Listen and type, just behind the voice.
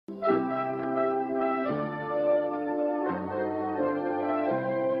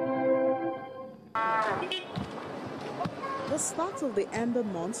start of the ember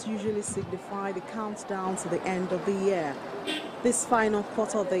months usually signify the countdown to the end of the year. This final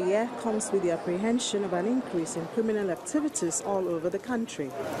quarter of the year comes with the apprehension of an increase in criminal activities all over the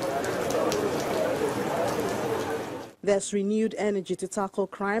country. There's renewed energy to tackle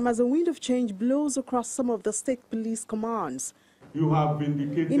crime as a wind of change blows across some of the state police commands. You have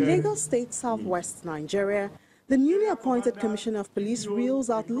vindicated. In Lagos State, southwest Nigeria, the newly appointed Commissioner of Police reels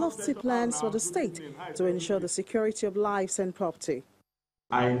out lofty plans for the state to ensure the security of lives and property.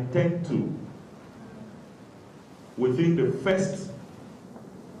 I intend to, within the first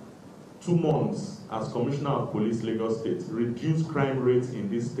 2 months as Commissioner of Police Lagos State, reduce crime rates in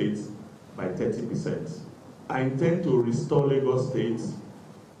this state by 30%. I intend to restore Lagos State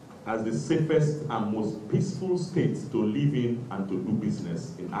as the safest and most peaceful state to live in and to do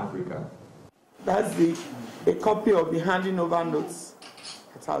business in Africa. That's a copy of the handing over notes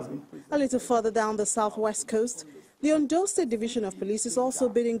that has been presented. A little further down the southwest coast, the Ondo State Division of Police is also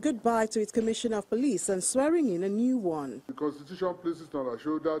bidding goodbye to its Commissioner of Police and swearing in a new one. The Constitution places on our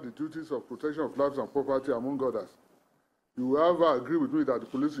shoulder the duties of protection of lives and property, among others. You will however agree with me that the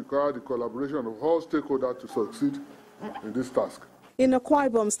police require the collaboration of all stakeholders to succeed in this task. In Akwa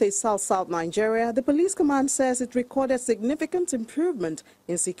Ibom State, South Nigeria, the police command says it recorded significant improvement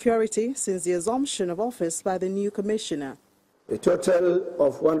in security since the assumption of office by the new commissioner. A total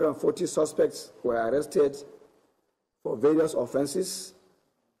of 140 suspects were arrested for various offenses,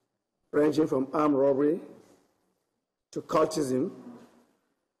 ranging from armed robbery to cultism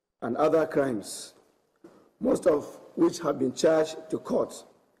and other crimes, most of which have been charged to court.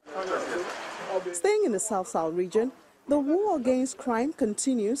 Staying in the South region, the war against crime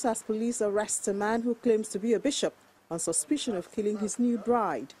continues as police arrest a man who claims to be a bishop on suspicion of killing his new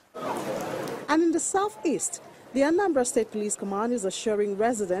bride. And in the southeast, the Anambra State Police Command is assuring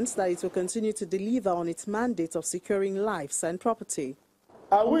residents that it will continue to deliver on its mandate of securing lives and property.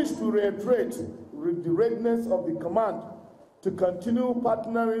 I wish to reiterate the readiness of the command to continue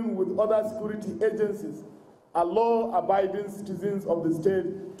partnering with other security agencies and law-abiding citizens of the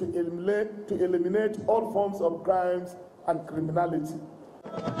state to eliminate all forms of crimes and criminality.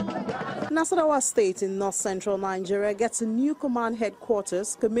 Nasarawa State in north-central Nigeria gets a new command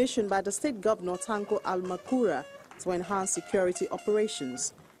headquarters commissioned by the state governor Tanko Almakura to enhance security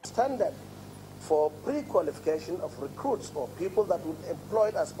operations. Standard for pre-qualification of recruits or people that would be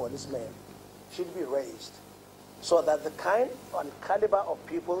employed as policemen should be raised so that the kind and caliber of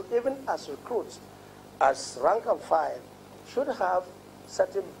people, even as recruits, as rank and file, should have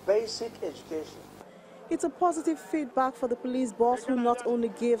certain basic education. It's a positive feedback for the police boss, who not only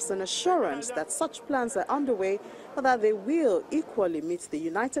gives an assurance that such plans are underway, but that they will equally meet the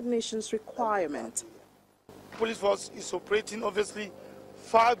United Nations requirement. Police force is operating obviously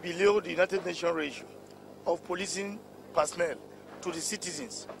far below the United Nations ratio of policing personnel to the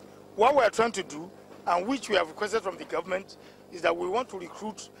citizens. What we are trying to do, and which we have requested from the government, is that we want to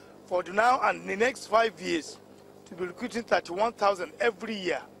recruit for now and the next 5 years to be recruiting 31,000 every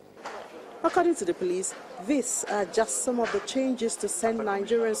year. According to the police, these are just some of the changes to send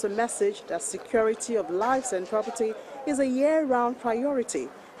Nigerians a message that security of lives and property is a year-round priority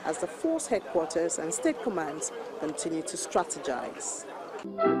as the force headquarters and state commands continue to strategize.